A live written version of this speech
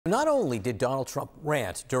Not only did Donald Trump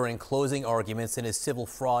rant during closing arguments in his civil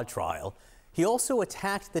fraud trial, he also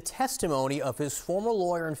attacked the testimony of his former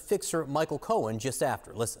lawyer and fixer, Michael Cohen, just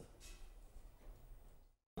after. Listen.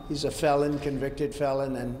 He's a felon, convicted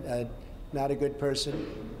felon, and not a good person,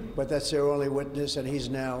 but that's their only witness, and he's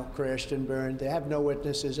now crashed and burned. They have no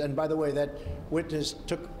witnesses, and by the way, that witness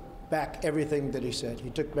took back everything that he said. He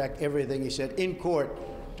took back everything he said in court,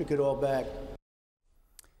 took it all back.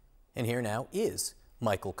 And here now is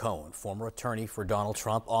Michael Cohen, former attorney for Donald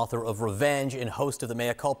Trump, author of Revenge and host of the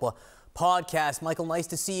Mea Culpa podcast. Michael, nice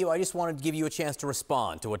to see you. I just wanted to give you a chance to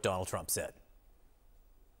respond to what Donald Trump said.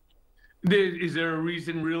 Is there a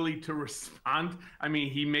reason really to respond? I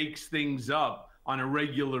mean, he makes things up on a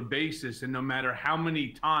regular basis, and no matter how many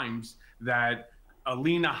times that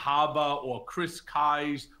Alina Habba or Chris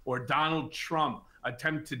Kise or Donald Trump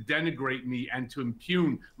attempt to denigrate me and to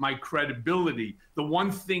impugn my credibility, the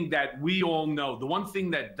one thing that we all know, the one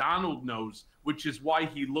thing that Donald knows, which is why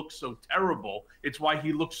he looks so terrible, it's why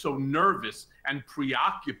he looks so nervous and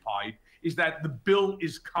preoccupied, is that the bill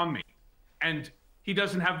is coming and he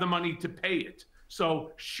doesn't have the money to pay it.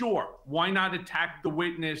 So sure, why not attack the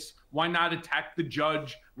witness? Why not attack the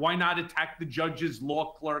judge? Why not attack the judge's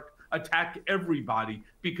law clerk? Attack everybody,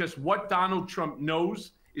 because what Donald Trump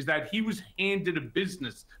knows is that he was handed a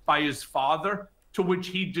business by his father to which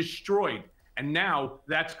he destroyed. And now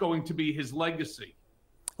that's going to be his legacy.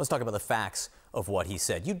 Let's talk about the facts of what he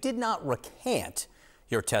said. You did not recant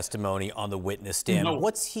your testimony on the witness stand. No.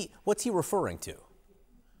 What's he referring to?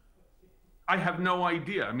 I have no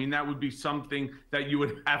idea. I mean, that would be something that you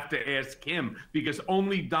would have to ask him, because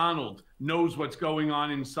only Donald knows what's going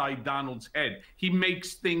on inside Donald's head. He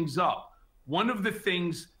makes things up. One of the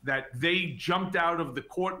things that they jumped out of the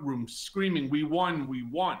courtroom screaming, "We won, we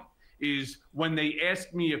won," is when they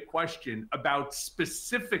asked me a question about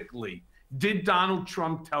specifically, did Donald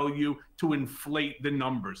Trump tell you to inflate the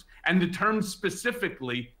numbers? And the term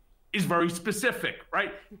specifically is very specific,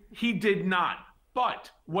 right? He did not.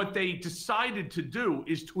 But what they decided to do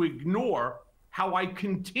is to ignore how I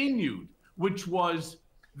continued, which was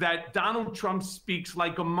that Donald Trump speaks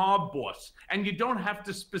like a mob boss. And you don't have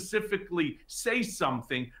to specifically say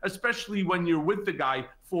something, especially when you're with the guy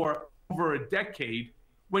for over a decade,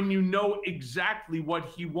 when you know exactly what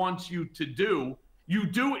he wants you to do. You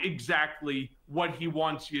do exactly what he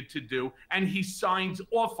wants you to do, and he signs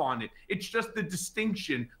off on it. It's just the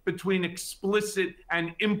distinction between explicit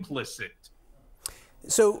and implicit.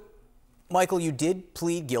 So, Michael, you did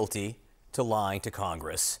plead guilty to lying to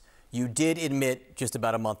Congress. You did admit just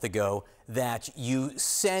about a month ago that you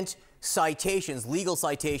sent citations, legal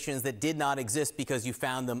citations that did not exist because you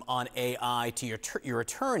found them on AI to your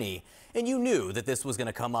attorney. And you knew that this was going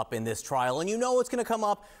to come up in this trial. And you know it's going to come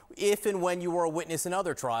up if and when you were a witness in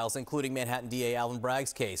other trials, including Manhattan DA Alvin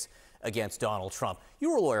Bragg's case against Donald Trump.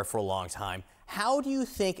 You were a lawyer for a long time. How do you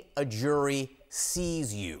think a jury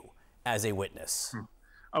sees you as a witness?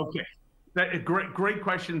 Okay. That a great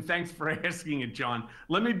question. Thanks for asking it, John.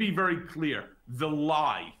 Let me be very clear. The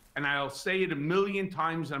lie, and I'll say it a million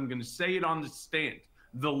times, I'm going to say it on the stand.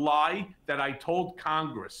 The lie that I told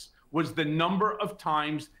Congress was the number of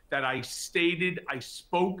times that I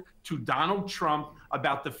spoke to Donald Trump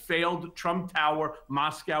about the failed Trump Tower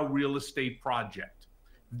Moscow real estate project.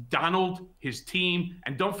 Donald, his team,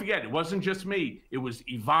 and don't forget, it wasn't just me. It was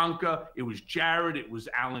Ivanka, it was Jared, it was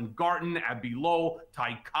Alan Garten, Abby Lowell,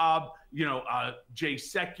 Ty Cobb, Jay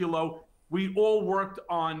Sekulow. We all worked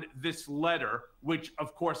on this letter, which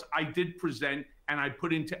of course I did present and I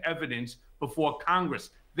put into evidence before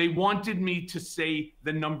Congress. They wanted me to say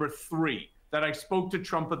the number 3, that I spoke to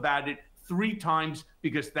Trump about it 3 times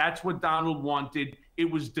because that's what Donald wanted. It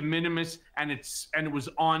was de minimis and it was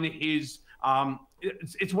on his,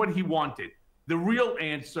 it's what he wanted. The real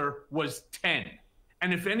answer was 10.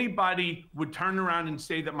 And if anybody would turn around and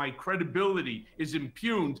say that my credibility is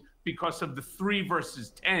impugned because of the 3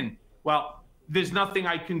 versus 10, well, there's nothing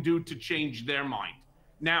I can do to change their mind.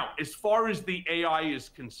 Now, as far as the AI is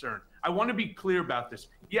concerned, I want to be clear about this.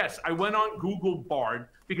 Yes, I went on Google Bard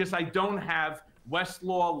because I don't have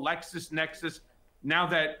Westlaw, LexisNexis. Now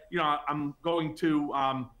that, I'm going to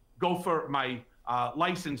go for my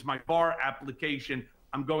license, my bar application,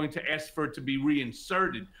 I'm going to ask for it to be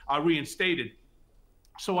reinstated.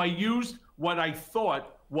 So I used what I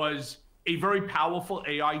thought was a very powerful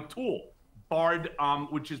AI tool, Bard,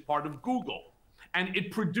 which is part of Google. And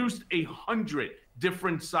it produced 100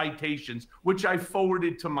 different citations, which I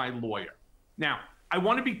forwarded to my lawyer. Now, I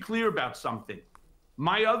want to be clear about something.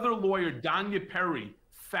 My other lawyer, Danya Perry,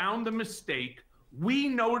 found the mistake. We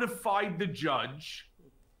notified the judge,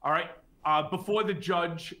 all right, before the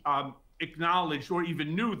judge acknowledged or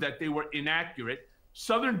even knew that they were inaccurate.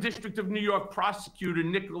 Southern District of New York prosecutor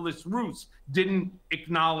Nicholas Roos didn't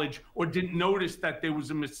acknowledge or didn't notice that there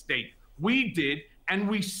was a mistake. We did, and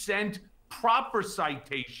we sent proper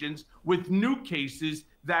citations with new cases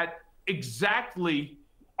that exactly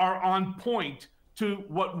are on point to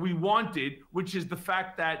what we wanted, which is the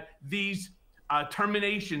fact that these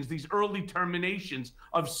terminations, these early terminations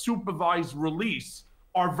of supervised release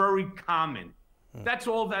are very common. That's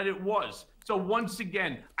all that it was. So once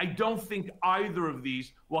again, I don't think either of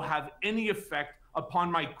these will have any effect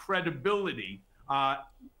upon my credibility,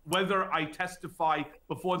 whether I testify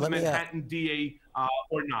before the Manhattan DA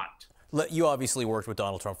or not. You obviously worked with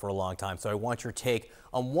Donald Trump for a long time, so I want your take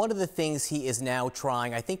on one of the things he is now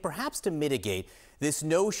trying, I think perhaps to mitigate this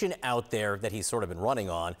notion out there that he's sort of been running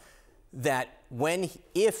on, that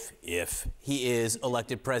if he is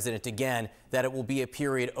elected president again, that it will be a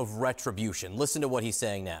period of retribution. Listen to what he's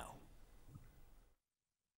saying now.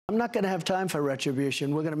 I'm not going to have time for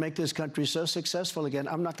retribution. We're going to make this country so successful again.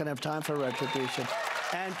 I'm not going to have time for retribution.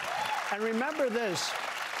 And remember this,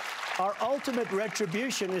 our ultimate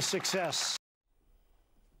retribution is success.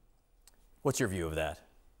 What's your view of that?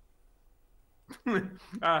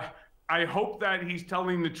 I hope that he's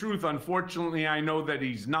telling the truth. Unfortunately, I know that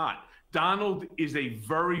he's not. Donald is a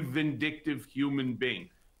very vindictive human being.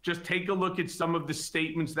 Just take a look at some of the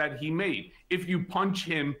statements that he made. If you punch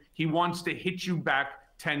him, he wants to hit you back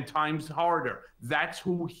 10 times harder. That's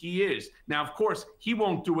who he is. Now, of course, he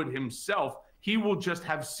won't do it himself. He will just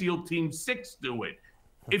have SEAL Team 6 do it.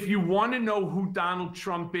 If you want to know who Donald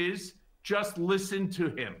Trump is, just listen to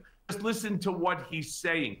him. Just listen to what he's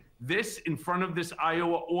saying. This, in front of this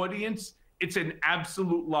Iowa audience, it's an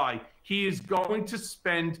absolute lie. He is going to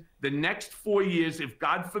spend the next 4 years, if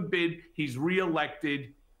God forbid he's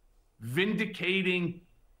reelected, vindicating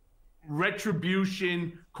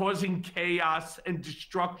retribution, causing chaos and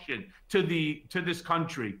destruction to this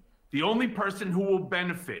country. The only person who will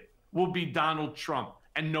benefit will be Donald Trump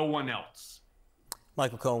and no one else.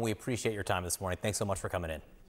 Michael Cohen, we appreciate your time this morning. Thanks so much for coming in.